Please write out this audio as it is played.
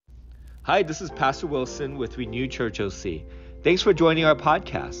Hi, this is Pastor Wilson with Renew Church OC. Thanks for joining our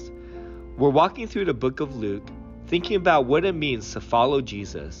podcast. We're walking through the book of Luke, thinking about what it means to follow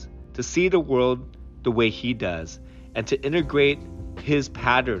Jesus, to see the world the way he does, and to integrate his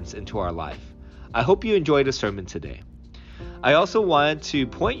patterns into our life. I hope you enjoyed the sermon today. I also wanted to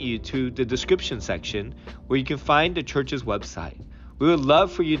point you to the description section where you can find the church's website. We would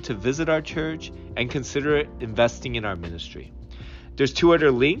love for you to visit our church and consider investing in our ministry. There's two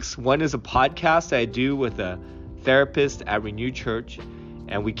other links. One is a podcast that I do with a therapist at Renew Church,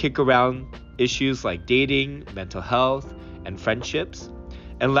 and we kick around issues like dating, mental health, and friendships.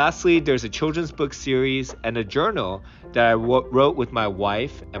 And lastly, there's a children's book series and a journal that I wrote with my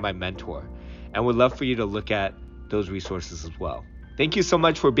wife and my mentor, and would love for you to look at those resources as well. Thank you so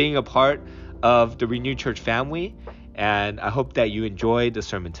much for being a part of the Renew Church family, and I hope that you enjoyed the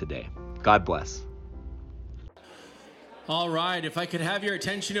sermon today. God bless. All right, if I could have your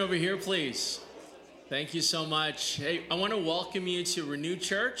attention over here, please. Thank you so much. Hey, I want to welcome you to Renew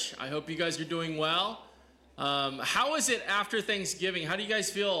Church. I hope you guys are doing well. How is it after Thanksgiving? How do you guys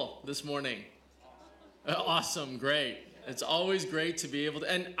feel this morning? Awesome, great. It's always great to be able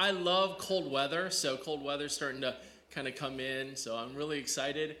to, and I love cold weather, so cold weather's starting to kind of come in, so I'm really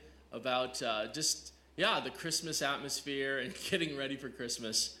excited about the Christmas atmosphere and getting ready for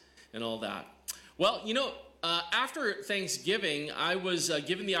Christmas and all that. Well, after Thanksgiving, I was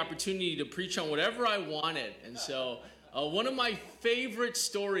given the opportunity to preach on whatever I wanted. And so one of my favorite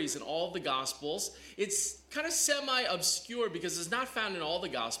stories in all of the Gospels, it's kind of semi-obscure because it's not found in all the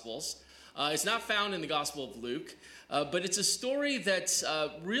Gospels. It's not found in the Gospel of Luke, but it's a story that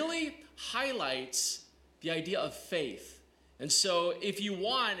really highlights the idea of faith. And so if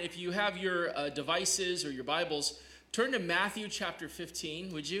you have your devices or your Bibles, turn to Matthew chapter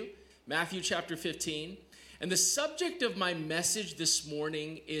 15, would you? Matthew chapter 15. And the subject of my message this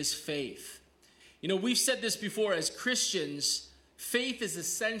morning is faith. We've said this before, as Christians, faith is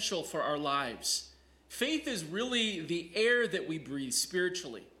essential for our lives. Faith is really the air that we breathe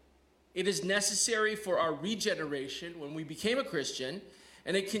spiritually. It is necessary for our regeneration when we became a Christian,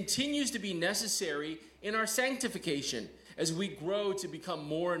 and it continues to be necessary in our sanctification as we grow to become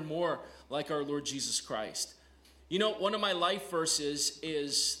more and more like our Lord Jesus Christ. One of my life verses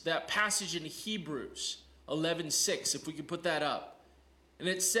is that passage in Hebrews 11:6, if we could put that up. And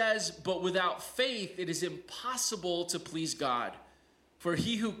it says, "But without faith it is impossible to please God. For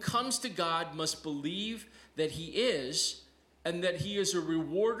he who comes to God must believe that he is, and that he is a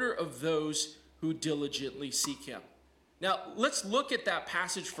rewarder of those who diligently seek him." Now, let's look at that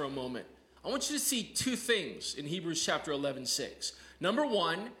passage for a moment. I want you to see two things in Hebrews chapter 11:6. Number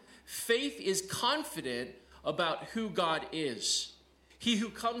one, faith is confident about who God is. He who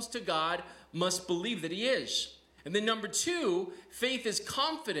comes to God must believe that he is. And then number two, faith is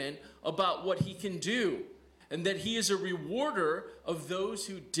confident about what he can do, and that he is a rewarder of those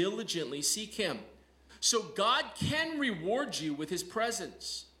who diligently seek him. So God can reward you with his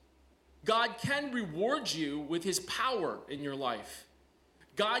presence. God can reward you with his power in your life.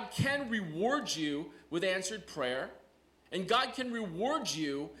 God can reward you with answered prayer, and God can reward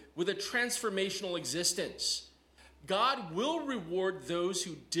you with a transformational existence. God will reward those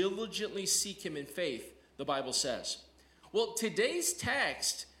who diligently seek him in faith, the Bible says. Well, today's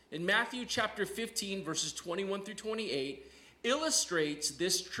text in Matthew chapter 15, verses 21 through 28, illustrates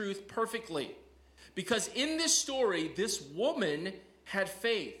this truth perfectly. Because in this story, this woman had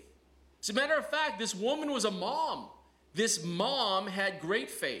faith. As a matter of fact, this woman was a mom. This mom had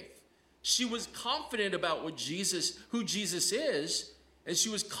great faith. She was confident about who Jesus is, and she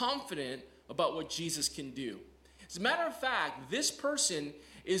was confident about what Jesus can do. As a matter of fact, this person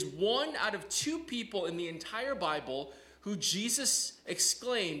is one out of two people in the entire Bible who Jesus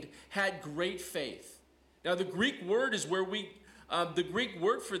exclaimed had great faith. Now, the Greek word for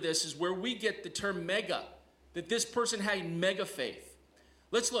this is where we get the term mega, that this person had mega faith.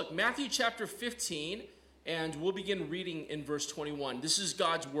 Let's look, Matthew chapter 15, and we'll begin reading in verse 21. This is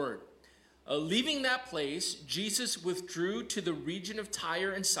God's word. Leaving that place, Jesus withdrew to the region of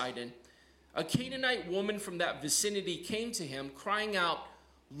Tyre and Sidon. A Canaanite woman from that vicinity came to him, crying out,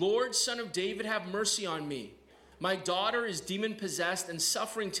 "Lord, Son of David, have mercy on me. My daughter is demon-possessed and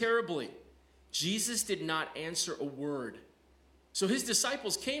suffering terribly." Jesus did not answer a word. So his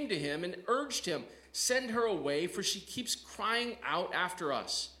disciples came to him and urged him, "Send her away, for she keeps crying out after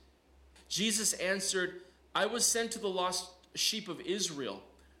us." Jesus answered, "I was sent to the lost sheep of Israel."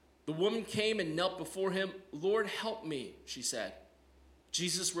 The woman came and knelt before him. "Lord, help me," she said.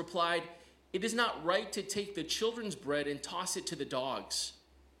 Jesus replied, "It is not right to take the children's bread and toss it to the dogs."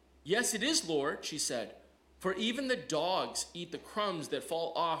 "Yes, it is, Lord," she said. For even the dogs eat the crumbs that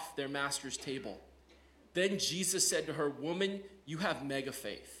fall off their master's table." Then Jesus said to her, "Woman, you have mega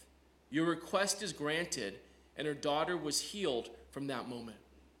faith. Your request is granted," and her daughter was healed from that moment.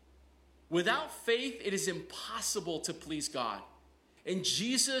 Without faith, it is impossible to please God. And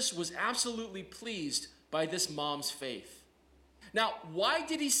Jesus was absolutely pleased by this mom's faith. Now, why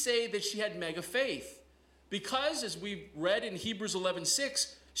did he say that she had mega faith? Because, as we read in Hebrews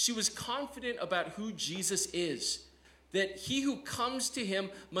 11:6, she was confident about who Jesus is, that he who comes to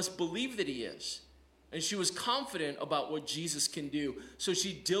him must believe that he is. And she was confident about what Jesus can do, so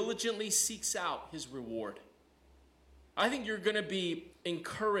she diligently seeks out his reward. I think you're going to be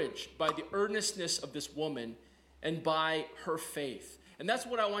encouraged by the earnestness of this woman and by her faith. And that's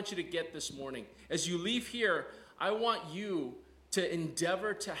what I want you to get this morning. As you leave here, I want you to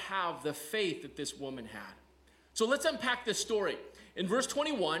endeavor to have the faith that this woman had. So let's unpack this story. In verse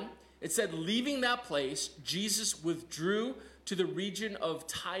 21, it said, "Leaving that place, Jesus withdrew to the region of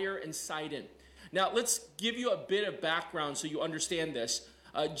Tyre and Sidon." Now, let's give you a bit of background so you understand this.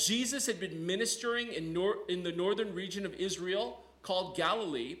 Jesus had been ministering in the northern region of Israel called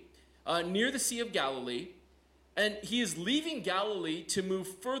Galilee, near the Sea of Galilee. And he is leaving Galilee to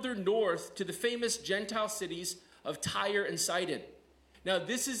move further north to the famous Gentile cities of Tyre and Sidon. Now,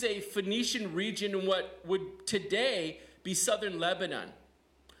 this is a Phoenician region in what would today be southern Lebanon.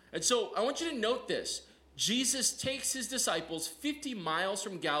 And so I want you to note this. Jesus takes his disciples 50 miles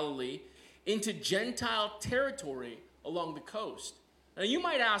from Galilee into Gentile territory along the coast. Now, you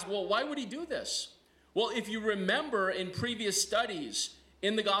might ask, well, why would he do this? Well, if you remember in previous studies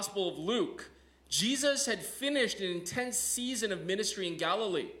in the Gospel of Luke, Jesus had finished an intense season of ministry in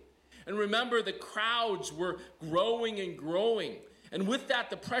Galilee. And remember, the crowds were growing and growing. And with that,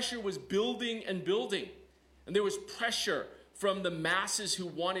 the pressure was building and building. And there was pressure from the masses who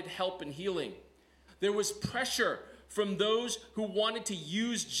wanted help and healing. There was pressure from those who wanted to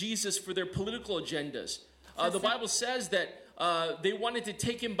use Jesus for their political agendas. The Bible says that they wanted to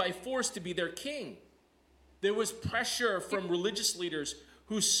take him by force to be their king. There was pressure from religious leaders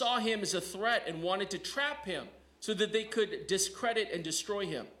who saw him as a threat and wanted to trap him so that they could discredit and destroy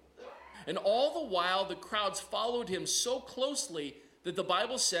him. And all the while, the crowds followed him so closely that the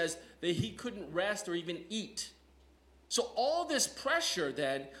Bible says that he couldn't rest or even eat. So all this pressure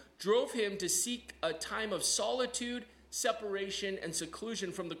then drove him to seek a time of solitude, separation, and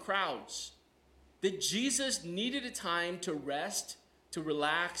seclusion from the crowds. That Jesus needed a time to rest, to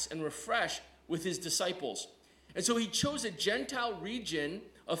relax, and refresh with his disciples. And so he chose a Gentile region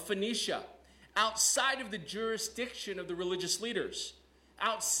of Phoenicia, outside of the jurisdiction of the religious leaders,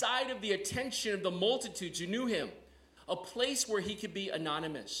 outside of the attention of the multitudes who knew him, a place where he could be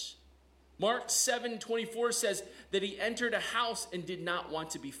anonymous. Mark 7:24 says that he entered a house and did not want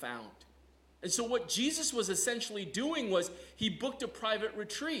to be found. And so what Jesus was essentially doing was he booked a private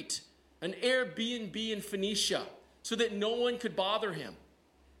retreat, an Airbnb in Phoenicia, so that no one could bother him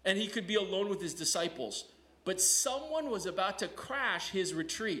and he could be alone with his disciples. But someone was about to crash his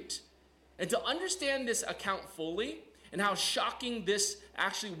retreat. And to understand this account fully and how shocking this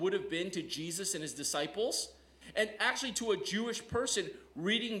actually would have been to Jesus and his disciples, and actually to a Jewish person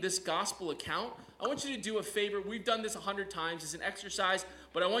reading this gospel account, I want you to do a favor. We've done this 100 times. It's an exercise,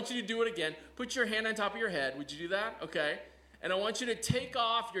 but I want you to do it again. Put your hand on top of your head. Would you do that? Okay. And I want you to take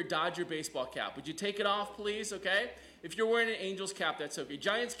off your Dodger baseball cap. Would you take it off, please? Okay. If you're wearing an Angels cap, that's okay.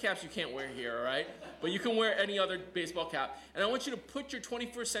 Giants caps you can't wear here, all right? But you can wear any other baseball cap. And I want you to put your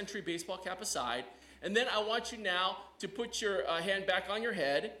 21st century baseball cap aside. And then I want you now to put your hand back on your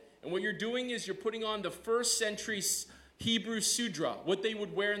head. And what you're doing is you're putting on the first century Hebrew sudra, what they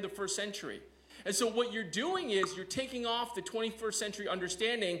would wear in the first century. And so what you're doing is you're taking off the 21st century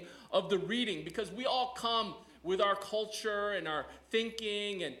understanding of the reading, because we all come with our culture and our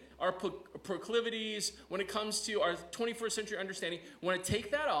thinking and our proclivities when it comes to our 21st century understanding. We want to take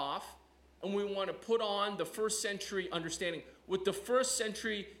that off and we want to put on the first century understanding, what the first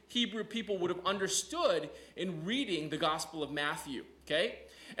century Hebrew people would have understood in reading the Gospel of Matthew, okay?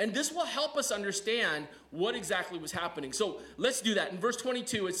 And this will help us understand what exactly was happening. So let's do that. In verse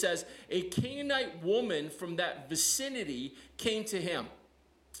 22, it says, a Canaanite woman from that vicinity came to him.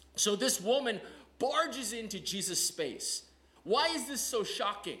 So this woman barges into Jesus' space. Why is this so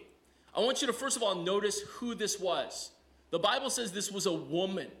shocking? I want you to first of all notice who this was. The Bible says this was a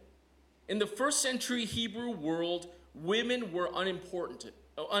woman. In the first century Hebrew world, women were unimportant.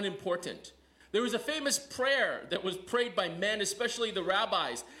 There was a famous prayer that was prayed by men, especially the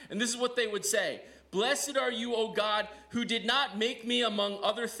rabbis. And this is what they would say. Blessed are you, O God, who did not make me, among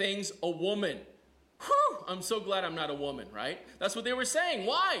other things, a woman. Whew, I'm so glad I'm not a woman, right? That's what they were saying.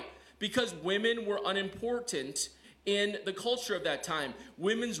 Why? because women were unimportant in the culture of that time.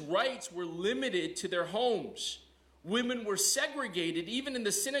 Women's rights were limited to their homes. Women were segregated even in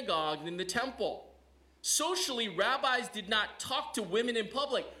the synagogue and in the temple. Socially, rabbis did not talk to women in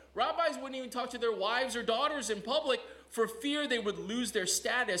public. Rabbis wouldn't even talk to their wives or daughters in public for fear they would lose their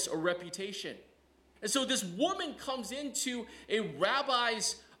status or reputation. And so this woman comes into a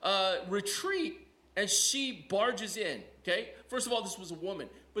rabbi's retreat, and she barges in, okay? First of all, this was a woman.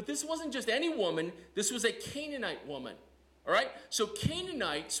 But this wasn't just any woman. This was a Canaanite woman, all right? So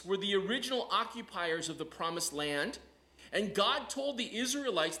Canaanites were the original occupiers of the promised land, and God told the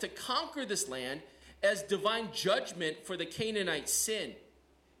Israelites to conquer this land as divine judgment for the Canaanite sin.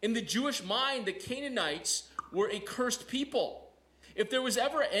 In the Jewish mind, the Canaanites were a cursed people. If there was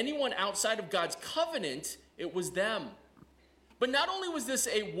ever anyone outside of God's covenant, it was them. But not only was this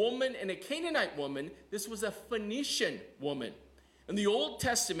a woman and a Canaanite woman, this was a Phoenician woman. In the Old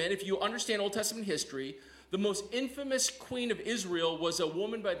Testament, if you understand Old Testament history, the most infamous queen of Israel was a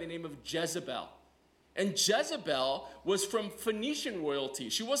woman by the name of Jezebel. And Jezebel was from Phoenician royalty.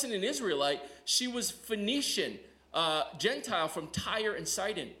 She wasn't an Israelite. She was Phoenician, Gentile from Tyre and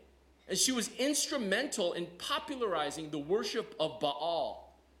Sidon. And she was instrumental in popularizing the worship of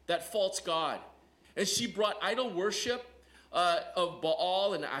Baal, that false god. And she brought idol worship of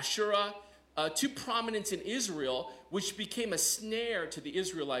Baal and Asherah to prominence in Israel, which became a snare to the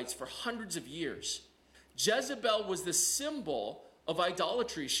Israelites for hundreds of years. Jezebel was the symbol of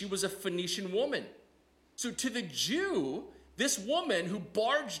idolatry. She was a Phoenician woman. So to the Jew, this woman who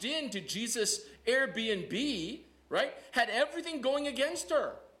barged into Jesus' Airbnb, right, had everything going against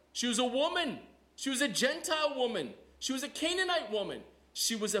her. She was a woman. She was a Gentile woman. She was a Canaanite woman.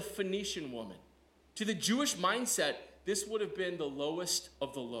 She was a Phoenician woman. To the Jewish mindset, this would have been the lowest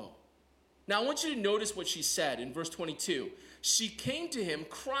of the low. Now, I want you to notice what she said in verse 22. She came to him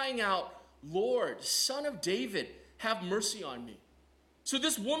crying out, "Lord, Son of David, have mercy on me." So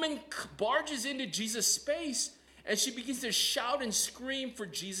this woman barges into Jesus' space, and she begins to shout and scream for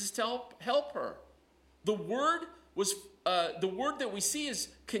Jesus to help her. The word that we see is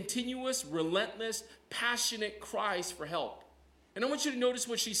continuous, relentless, passionate cries for help. And I want you to notice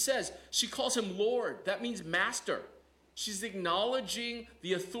what she says. She calls him Lord. That means master. She's acknowledging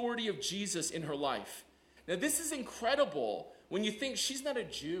the authority of Jesus in her life. Now, this is incredible when you think she's not a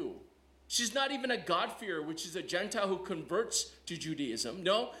Jew. She's not even a God-fearer, which is a Gentile who converts to Judaism.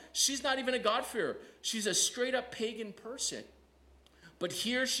 No, she's not even a God-fearer. She's a straight-up pagan person. But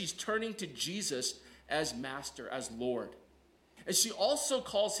here she's turning to Jesus as master, as Lord. And she also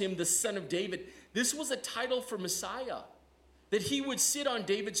calls him the Son of David. This was a title for Messiah, that he would sit on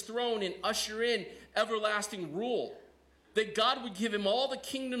David's throne and usher in everlasting rule, that God would give him all the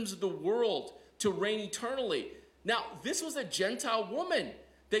kingdoms of the world to reign eternally. Now, this was a Gentile woman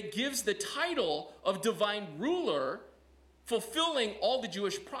that gives the title of divine ruler, fulfilling all the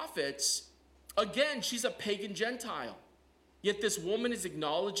Jewish prophets. Again, she's a pagan Gentile. Yet this woman is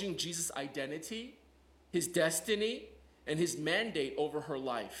acknowledging Jesus' identity, his destiny, and his mandate over her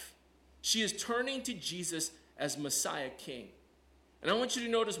life. She is turning to Jesus as Messiah King. And I want you to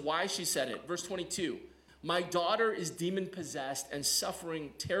notice why she said it. Verse 22, "My daughter is demon-possessed and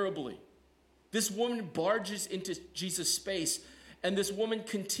suffering terribly." This woman barges into Jesus' space, and this woman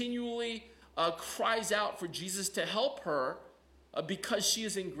continually cries out for Jesus to help her because she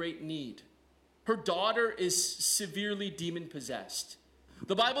is in great need. Her daughter is severely demon-possessed.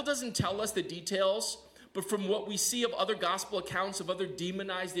 The Bible doesn't tell us the details, but from what we see of other gospel accounts of other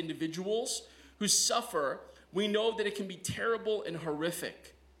demonized individuals who suffer, we know that it can be terrible and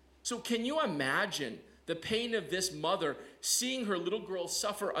horrific. So can you imagine the pain of this mother seeing her little girl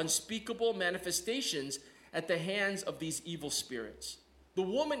suffer unspeakable manifestations at the hands of these evil spirits? The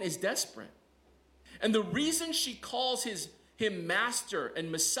woman is desperate. And the reason she calls him master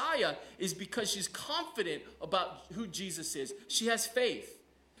and Messiah is because she's confident about who Jesus is. She has faith.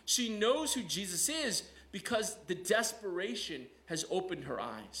 She knows who Jesus is because the desperation has opened her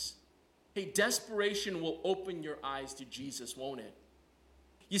eyes. Hey, desperation will open your eyes to Jesus, won't it?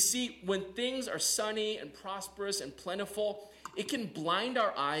 You see, when things are sunny and prosperous and plentiful, it can blind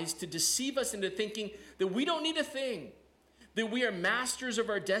our eyes to deceive us into thinking that we don't need a thing, that we are masters of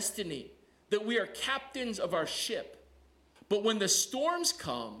our destiny, that we are captains of our ship. But when the storms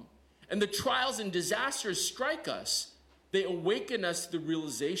come and the trials and disasters strike us, they awaken us to the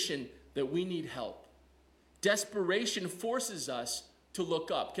realization that we need help. Desperation forces us to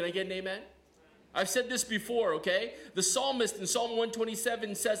look up. Can I get an amen? I've said this before, okay? The psalmist in Psalm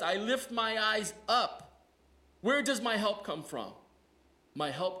 127 says, "I lift my eyes up." Where does my help come from?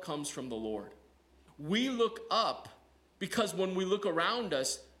 My help comes from the Lord. We look up because when we look around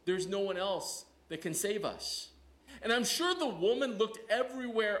us, There's no one else that can save us. And I'm sure the woman looked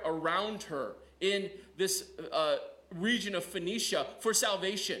everywhere around her in this region of Phoenicia for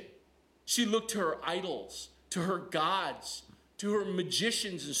salvation. She looked to her idols, to her gods, to her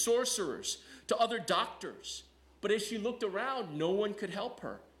magicians and sorcerers, to other doctors. But as she looked around, no one could help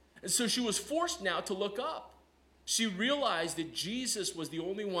her. And so she was forced now to look up. She realized that Jesus was the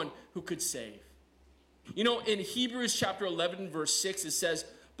only one who could save. You know, in Hebrews chapter 11, verse 6, it says,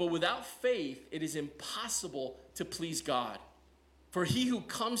 "But without faith, it is impossible to please God. For he who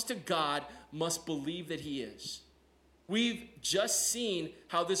comes to God must believe that he is." We've just seen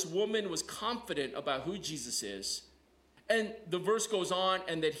how this woman was confident about who Jesus is. And the verse goes on,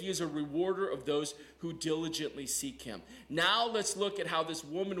 and that he is a rewarder of those who diligently seek him. Now let's look at how this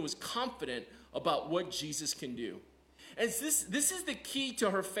woman was confident about what Jesus can do. And this is the key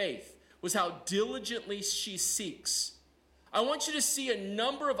to her faith, was how diligently she seeks. I want you to see a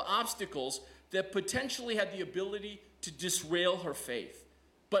number of obstacles that potentially had the ability to disrail her faith.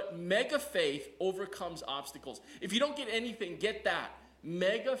 But mega faith overcomes obstacles. If you don't get anything, get that.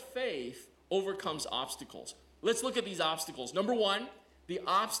 Mega faith overcomes obstacles. Let's look at these obstacles. Number one, the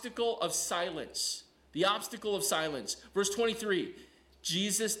obstacle of silence. The obstacle of silence. Verse 23,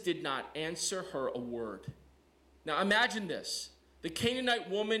 Jesus did not answer her a word. Now imagine this. The Canaanite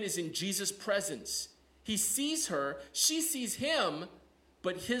woman is in Jesus' presence. He sees her, she sees him,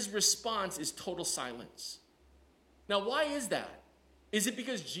 but his response is total silence. Now why is that? Is it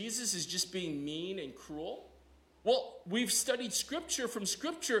because Jesus is just being mean and cruel? Well, we've studied scripture. From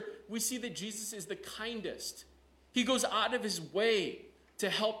scripture, we see that Jesus is the kindest. He goes out of his way to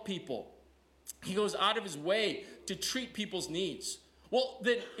help people. He goes out of his way to treat people's needs. Well,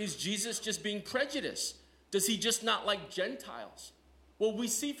 then is Jesus just being prejudiced? Does he just not like Gentiles? Well, we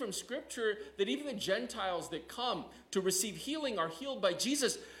see from scripture that even the Gentiles that come to receive healing are healed by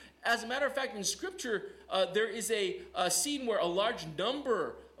Jesus. As a matter of fact, in scripture, there is a scene where a large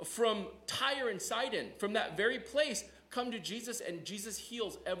number from Tyre and Sidon, from that very place, come to Jesus, and Jesus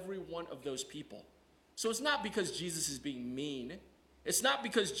heals every one of those people. So it's not because Jesus is being mean. It's not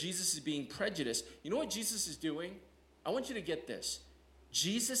because Jesus is being prejudiced. You know what Jesus is doing? I want you to get this.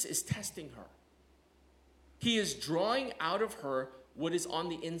 Jesus is testing her. He is drawing out of her what is on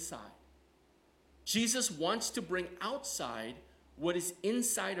the inside. Jesus wants to bring outside what is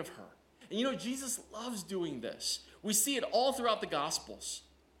inside of her. And you know, Jesus loves doing this. We see it all throughout the Gospels.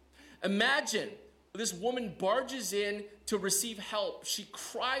 Imagine this woman barges in to receive help. She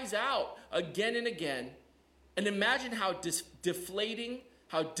cries out again and again. And imagine how deflating,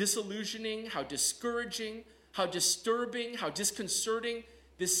 how disillusioning, how discouraging, how disturbing, how disconcerting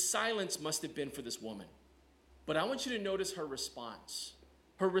this silence must have been for this woman. But I want you to notice her response.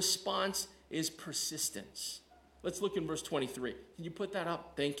 Her response is persistence. Let's look in verse 23. Can you put that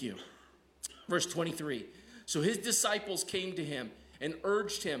up? Thank you. Verse 23. So his disciples came to him and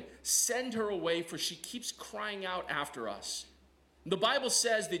urged him, "Send her away, for she keeps crying out after us." The Bible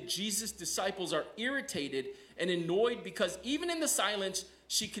says that Jesus' disciples are irritated and annoyed because even in the silence,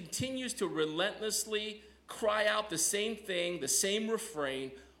 she continues to relentlessly cry out the same thing, the same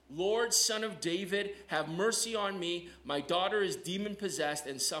refrain, "Lord, Son of David, have mercy on me. My daughter is demon-possessed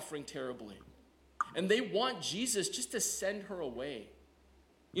and suffering terribly." And they want Jesus just to send her away.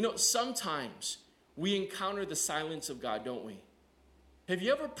 You know, sometimes we encounter the silence of God, don't we? Have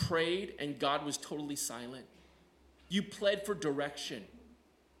you ever prayed and God was totally silent? You pled for direction.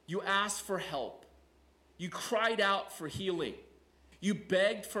 You asked for help. You cried out for healing. You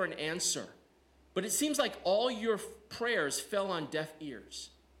begged for an answer. But it seems like all your prayers fell on deaf ears.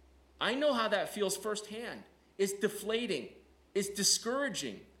 I know how that feels firsthand. It's deflating. It's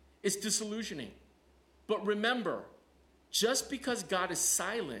discouraging. It's disillusioning. But remember, just because God is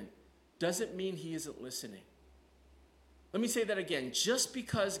silent doesn't mean he isn't listening. Let me say that again. Just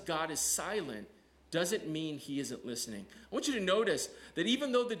because God is silent doesn't mean he isn't listening. I want you to notice that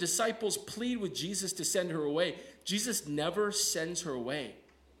even though the disciples plead with Jesus to send her away, Jesus never sends her away.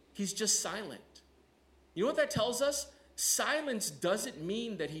 He's just silent. You know what that tells us? Silence doesn't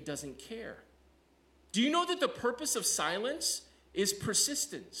mean that he doesn't care. Do you know that the purpose of silence is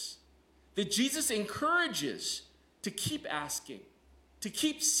persistence? That Jesus encourages to keep asking, to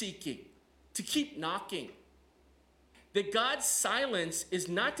keep seeking, to keep knocking. That God's silence is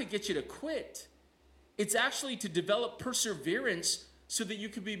not to get you to quit. It's actually to develop perseverance so that you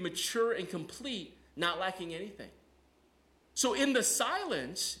can be mature and complete, not lacking anything. So in the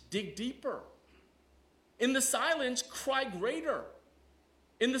silence, dig deeper. In the silence, cry greater.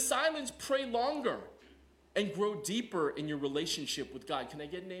 In the silence, pray longer and grow deeper in your relationship with God. Can I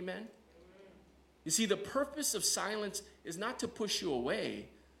get an amen? You see, the purpose of silence is not to push you away,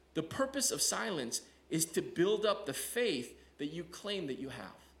 The purpose of silence is to build up the faith that you claim that you have.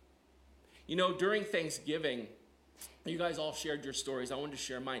 You know, during Thanksgiving, you guys all shared your stories. I wanted to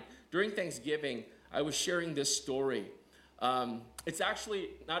share mine. During Thanksgiving, I was sharing this story. It's actually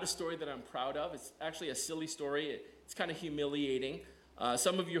not a story that I'm proud of. It's actually a silly story. It's kind of humiliating.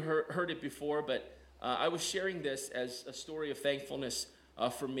 Some of you heard it before, but I was sharing this as a story of thankfulness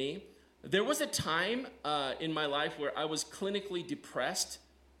for me. There was a time in my life where I was clinically depressed.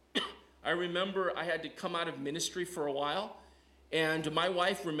 I remember I had to come out of ministry for a while, and my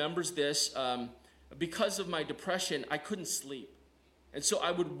wife remembers this. Because of my depression, I couldn't sleep. And so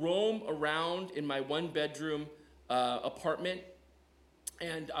I would roam around in my one-bedroom apartment,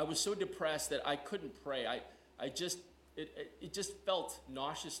 and I was so depressed that I couldn't pray. It just felt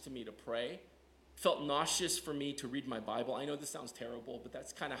nauseous to me to pray. It felt nauseous for me to read my Bible. I know this sounds terrible, but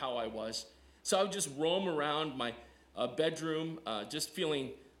that's kind of how I was. So I would just roam around my bedroom, just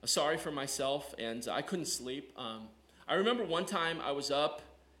feeling sorry for myself, and I couldn't sleep. I remember one time I was up,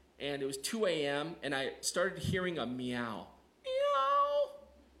 and it was 2 a.m., and I started hearing a meow. Meow,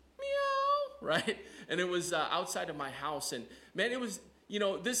 meow, right? And it was outside of my house, and man, it was, you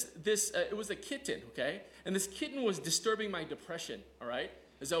know, it was a kitten, okay? And this kitten was disturbing my depression, all right?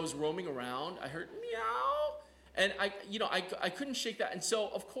 As I was roaming around, I heard meow, and I couldn't shake that. And so,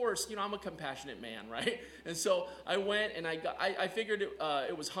 of course, you know, I'm a compassionate man, right? And so I went, and I figured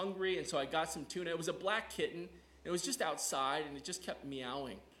it was hungry, and so I got some tuna. It was a black kitten. It was just outside, and it just kept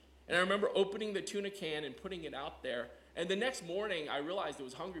meowing. And I remember opening the tuna can and putting it out there. And the next morning, I realized it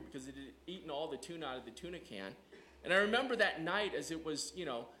was hungry because it had eaten all the tuna out of the tuna can. And I remember that night as it was,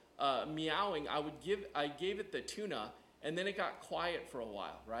 meowing, I gave it the tuna, and then it got quiet for a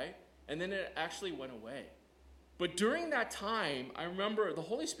while, right? And then it actually went away. But during that time, I remember the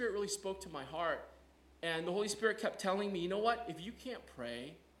Holy Spirit really spoke to my heart. And the Holy Spirit kept telling me, you know what? If you can't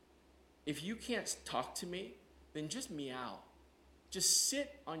pray, if you can't talk to me, then just meow. Just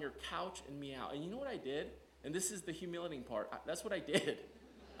sit on your couch and meow. And you know what I did? And this is the humiliating part. That's what I did.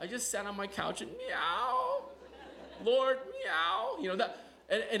 I just sat on my couch and meow. Lord, meow. You know that.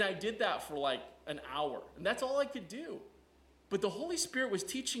 And I did that for like an hour. And that's all I could do. But the Holy Spirit was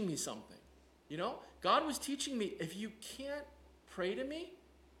teaching me something. You know? God was teaching me, if you can't pray to me,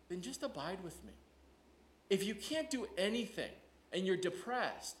 then just abide with me. If you can't do anything and you're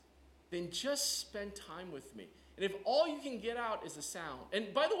depressed, then just spend time with me. And if all you can get out is a sound,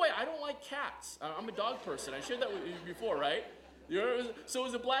 and by the way, I don't like cats. I'm a dog person. I shared that with you before, right? So it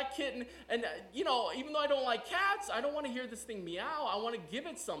was a black kitten, and even though I don't like cats, I don't want to hear this thing meow. I want to give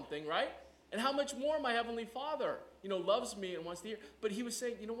it something, right? And how much more my Heavenly Father, loves me and wants to hear. But He was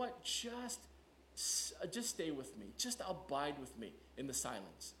saying, you know what? Just stay with me. Just abide with me in the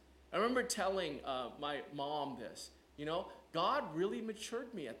silence. I remember telling my mom this. God really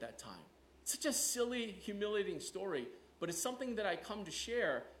matured me at that time. Such a silly, humiliating story, but it's something that I come to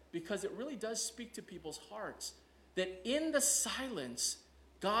share because it really does speak to people's hearts. That in the silence,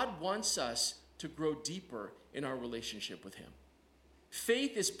 God wants us to grow deeper in our relationship with Him.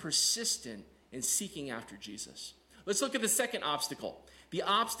 Faith is persistent in seeking after Jesus. Let's look at the second obstacle, the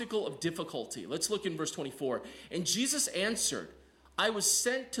obstacle of difficulty. Let's look in verse 24. And Jesus answered, I was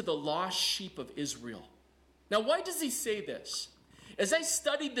sent to the lost sheep of Israel. Now, why does He say this? As I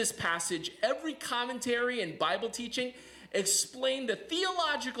studied this passage, every commentary and Bible teaching explained the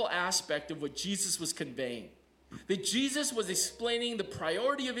theological aspect of what Jesus was conveying. That Jesus was explaining the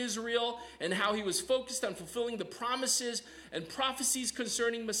priority of Israel and how He was focused on fulfilling the promises and prophecies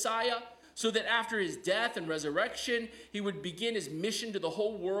concerning Messiah, so that after His death and resurrection, He would begin His mission to the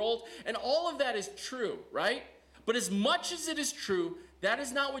whole world. And all of that is true, right? But as much as it is true, that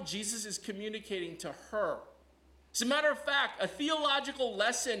is not what Jesus is communicating to her. As a matter of fact, a theological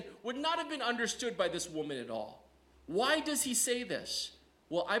lesson would not have been understood by this woman at all. Why does He say this?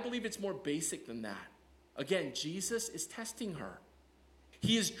 Well, I believe it's more basic than that. Again, Jesus is testing her.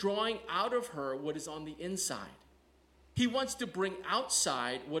 He is drawing out of her what is on the inside. He wants to bring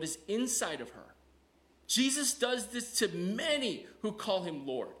outside what is inside of her. Jesus does this to many who call Him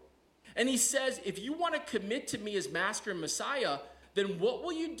Lord. And He says, if you want to commit to me as Master and Messiah, then what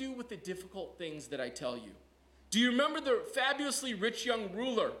will you do with the difficult things that I tell you? Do you remember the fabulously rich young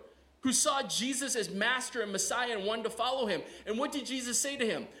ruler who saw Jesus as Master and Messiah and wanted to follow Him? And what did Jesus say to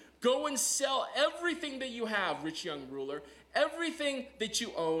him? Go and sell everything that you have, rich young ruler, everything that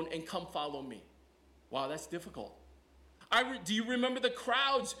you own, and come follow me. Wow, that's difficult. Do you remember the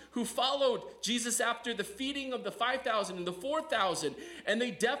crowds who followed Jesus after the feeding of the 5,000 and the 4,000? And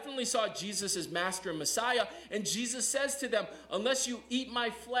they definitely saw Jesus as Master and Messiah. And Jesus says to them, unless you eat my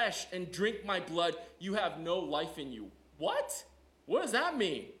flesh and drink my blood, you have no life in you. What? What does that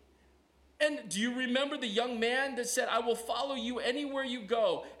mean? And do you remember the young man that said, I will follow you anywhere you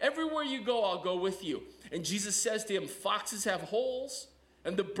go. Everywhere you go, I'll go with you. And Jesus says to him, foxes have holes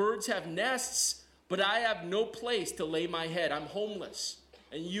and the birds have nests, but I have no place to lay my head. I'm homeless,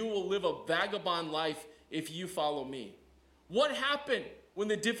 and you will live a vagabond life if you follow me. What happened when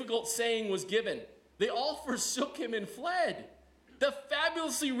the difficult saying was given? They all forsook him and fled. The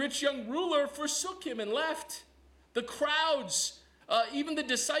fabulously rich young ruler forsook him and left. The crowds, even the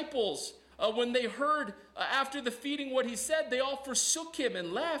disciples, when they heard after the feeding what he said, they all forsook him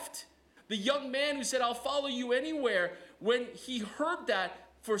and left. The young man who said, I'll follow you anywhere, when he heard that,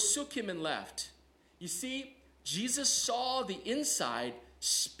 forsook him and left. You see, Jesus saw the inside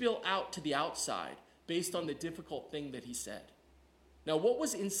spill out to the outside based on the difficult thing that he said. Now, what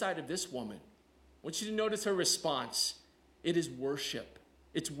was inside of this woman? I want you to notice her response. It is worship.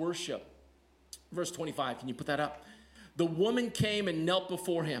 It's worship. Verse 25, can you put that up? The woman came and knelt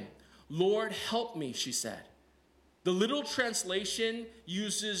before him. Lord, help me, she said. The literal translation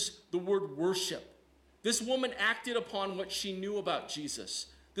uses the word worship. This woman acted upon what she knew about Jesus.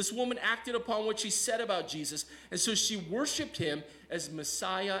 This woman acted upon what she said about Jesus, and so she worshiped him as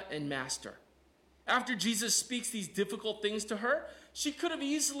Messiah and Master. After Jesus speaks these difficult things to her, she could have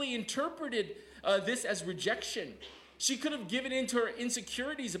easily interpreted this as rejection. She could have given in to her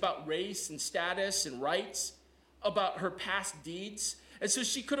insecurities about race and status and rights, about her past deeds, and so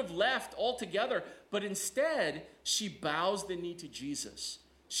she could have left altogether, but instead, she bows the knee to Jesus.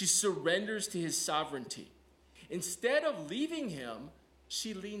 She surrenders to his sovereignty. Instead of leaving him,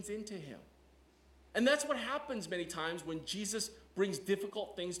 she leans into him. And that's what happens many times when Jesus brings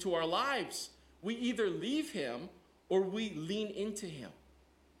difficult things to our lives. We either leave him or we lean into him.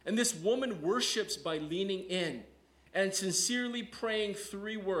 And this woman worships by leaning in and sincerely praying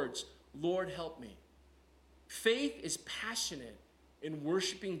 3 words, Lord, help me. Faith is passionate in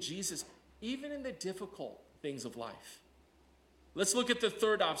worshiping Jesus, even in the difficult things of life. Let's look at the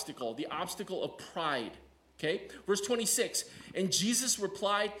third obstacle, the obstacle of pride. Okay, verse 26, and Jesus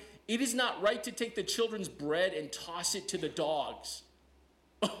replied, it is not right to take the children's bread and toss it to the dogs.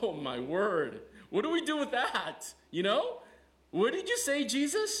 Oh my word, what do we do with that? You know, what did you say,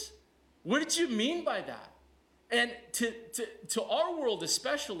 Jesus? What did you mean by that? And to our world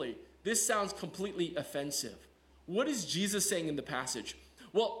especially, this sounds completely offensive. What is Jesus saying in the passage?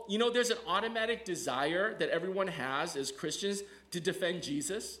 Well, you know, there's an automatic desire that everyone has as Christians to defend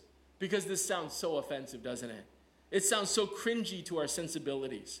Jesus. Because this sounds so offensive, doesn't it? It sounds so cringy to our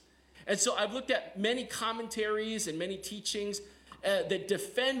sensibilities. And so I've looked at many commentaries and many teachings that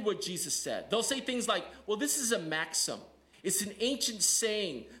defend what Jesus said. They'll say things like, well, this is a maxim. It's an ancient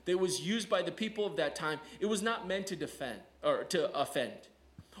saying that was used by the people of that time. It was not meant to defend or to offend.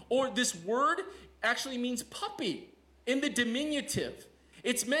 Or this word actually means puppy in the diminutive.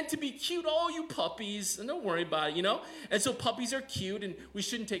 It's meant to be cute. Oh, you puppies. And don't worry about it, you know. And so puppies are cute and we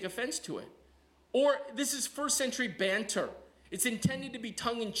shouldn't take offense to it. Or this is first century banter. It's intended to be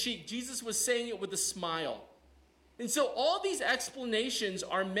tongue-in-cheek. Jesus was saying it with a smile. And so all these explanations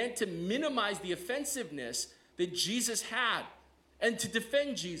are meant to minimize the offensiveness that Jesus had and to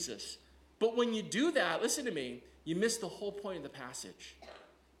defend Jesus. But when you do that, listen to me, you miss the whole point of the passage.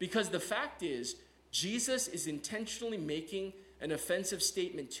 Because the fact is, Jesus is intentionally making an offensive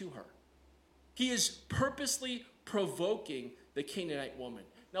statement to her. He is purposely provoking the Canaanite woman.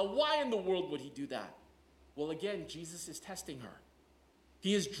 Now, why in the world would he do that? Well, again, Jesus is testing her.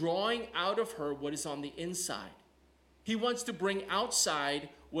 He is drawing out of her what is on the inside. He wants to bring outside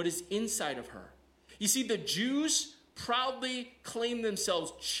what is inside of her. You see, the Jews proudly claim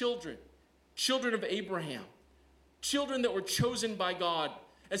themselves children of Abraham, children that were chosen by God.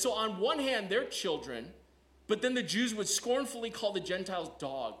 And so on one hand, they're children, but then the Jews would scornfully call the Gentiles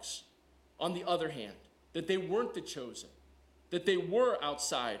dogs on the other hand, that they weren't the chosen, that they were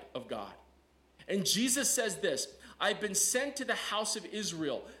outside of God. And Jesus says this, I've been sent to the house of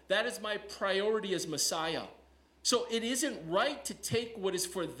Israel. That is my priority as Messiah. So it isn't right to take what is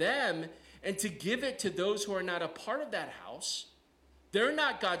for them and to give it to those who are not a part of that house. They're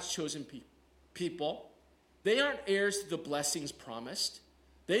not God's chosen people. They aren't heirs to the blessings promised.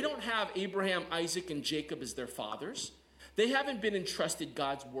 They don't have Abraham, Isaac, and Jacob as their fathers. They haven't been entrusted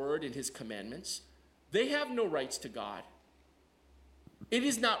God's word and his commandments. They have no rights to God. It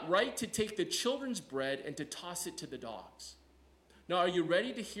is not right to take the children's bread and to toss it to the dogs. Now, are you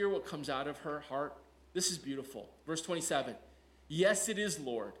ready to hear what comes out of her heart? This is beautiful. Verse 27. Yes, it is,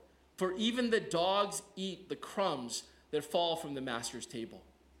 Lord, for even the dogs eat the crumbs that fall from the master's table.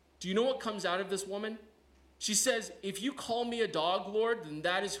 Do you know what comes out of this woman? She says, if you call me a dog, Lord, then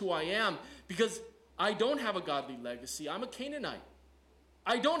that is who I am, because I don't have a godly legacy. I'm a Canaanite.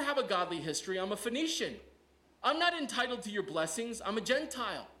 I don't have a godly history. I'm a Phoenician. I'm not entitled to your blessings. I'm a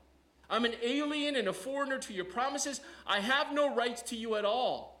Gentile. I'm an alien and a foreigner to your promises. I have no rights to you at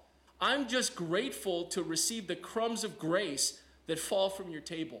all. I'm just grateful to receive the crumbs of grace that fall from your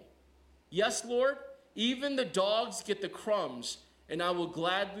table. Yes, Lord, even the dogs get the crumbs, and I will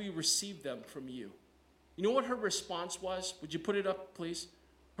gladly receive them from you. You know what her response was? Would you put it up, please?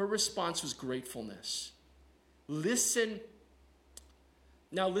 Her response was gratefulness.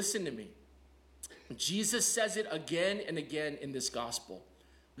 Now listen to me. Jesus says it again and again in this gospel.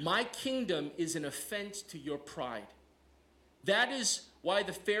 My kingdom is an offense to your pride. That is why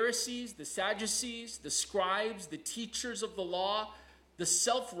the Pharisees, the Sadducees, the scribes, the teachers of the law, the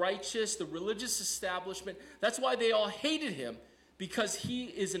self-righteous, the religious establishment, that's why they all hated him, because he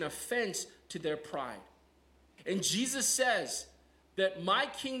is an offense to their pride. And Jesus says that my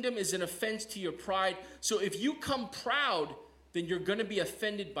kingdom is an offense to your pride. So if you come proud, then you're going to be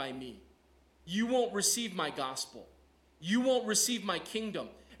offended by me. You won't receive my gospel. You won't receive my kingdom.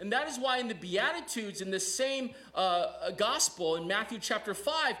 And that is why in the Beatitudes, in the same gospel, in Matthew chapter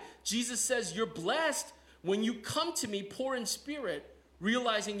 5, Jesus says, you're blessed when you come to me poor in spirit,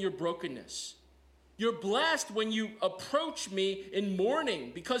 realizing your brokenness. You're blessed when you approach me in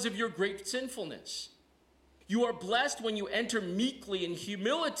mourning because of your great sinfulness. You are blessed when you enter meekly in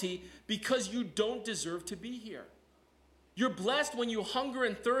humility because you don't deserve to be here. You're blessed when you hunger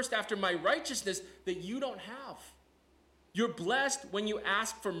and thirst after my righteousness that you don't have. You're blessed when you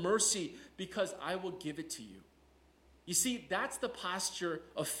ask for mercy because I will give it to you. You see, that's the posture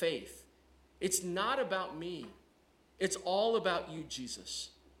of faith. It's not about me. It's all about you,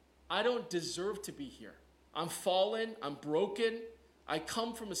 Jesus. I don't deserve to be here. I'm fallen. I'm broken. I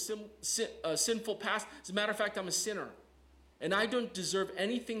come from a sinful past. As a matter of fact, I'm a sinner. And I don't deserve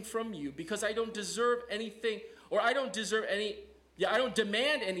anything from you because I don't deserve anything, or I don't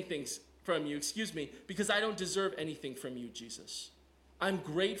demand anything from you, because I don't deserve anything from you, Jesus. I'm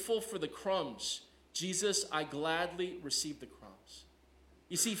grateful for the crumbs. Jesus, I gladly receive the crumbs.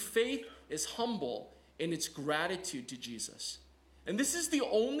 You see, faith is humble in its gratitude to Jesus. And this is the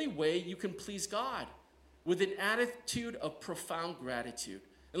only way you can please God, with an attitude of profound gratitude.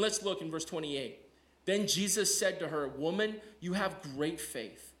 And let's look in verse 28. Then Jesus said to her, woman, you have great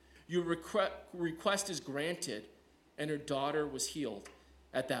faith. Your request is granted. And her daughter was healed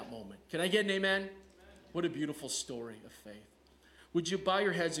at that moment. Can I get an amen? What a beautiful story of faith. Would you bow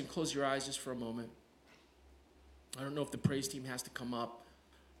your heads and close your eyes just for a moment? I don't know if the praise team has to come up.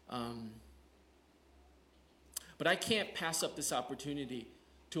 But I can't pass up this opportunity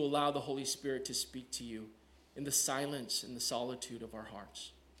to allow the Holy Spirit to speak to you in the silence and the solitude of our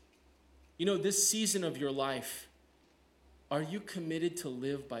hearts. You know, this season of your life, are you committed to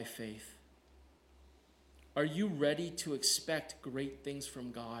live by faith? Are you ready to expect great things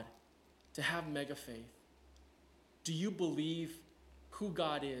from God, to have mega faith? Do you believe who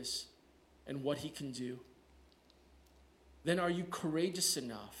God is and what he can do? Then are you courageous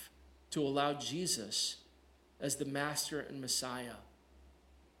enough to allow Jesus as the Master and Messiah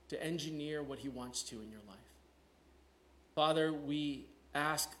to engineer what he wants to in your life? Father, we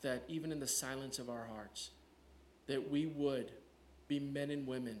ask that even in the silence of our hearts, that we would be men and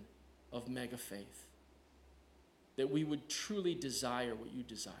women of mega faith, that we would truly desire what you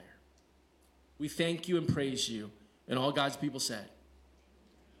desire. We thank you and praise you. And all God's people said,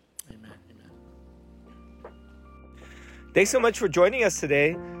 amen, amen. Thanks so much for joining us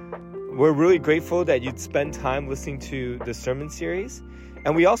today. We're really grateful that you'd spend time listening to the sermon series.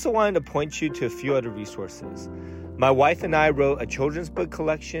 And we also wanted to point you to a few other resources. My wife and I wrote a children's book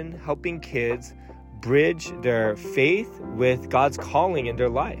collection helping kids bridge their faith with God's calling in their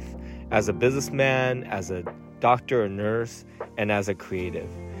life as a businessman, as a doctor or nurse, and as a creative.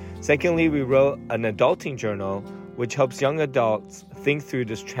 Secondly, we wrote an adulting journal which helps young adults think through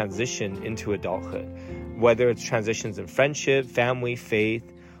this transition into adulthood, whether it's transitions in friendship, family,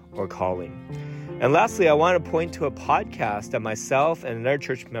 faith, or calling. And lastly, I want to point to a podcast that myself and another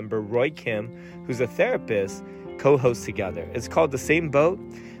church member, Roy Kim, who's a therapist, co-host together. It's called The Same Boat.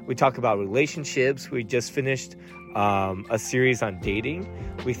 We talk about relationships. We just finished a series on dating.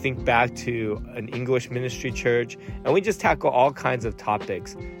 We think back to an English ministry church, and we just tackle all kinds of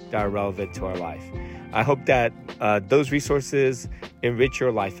topics that are relevant to our life. I hope that those resources enrich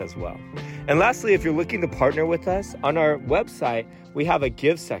your life as well. And lastly, if you're looking to partner with us, on our website, we have a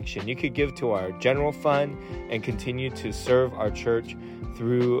give section. You could give to our general fund and continue to serve our church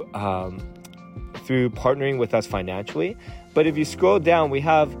through partnering with us financially. But if you scroll down, we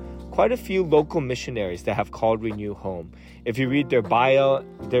have quite a few local missionaries that have called Renew home. If you read their bio,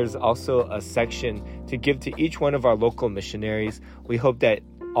 there's also a section to give to each one of our local missionaries. We hope that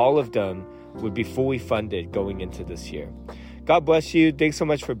all of them would be fully funded going into this year. God bless you. Thanks so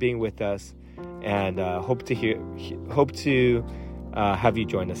much for being with us, and hope to have you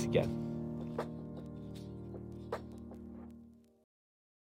join us again.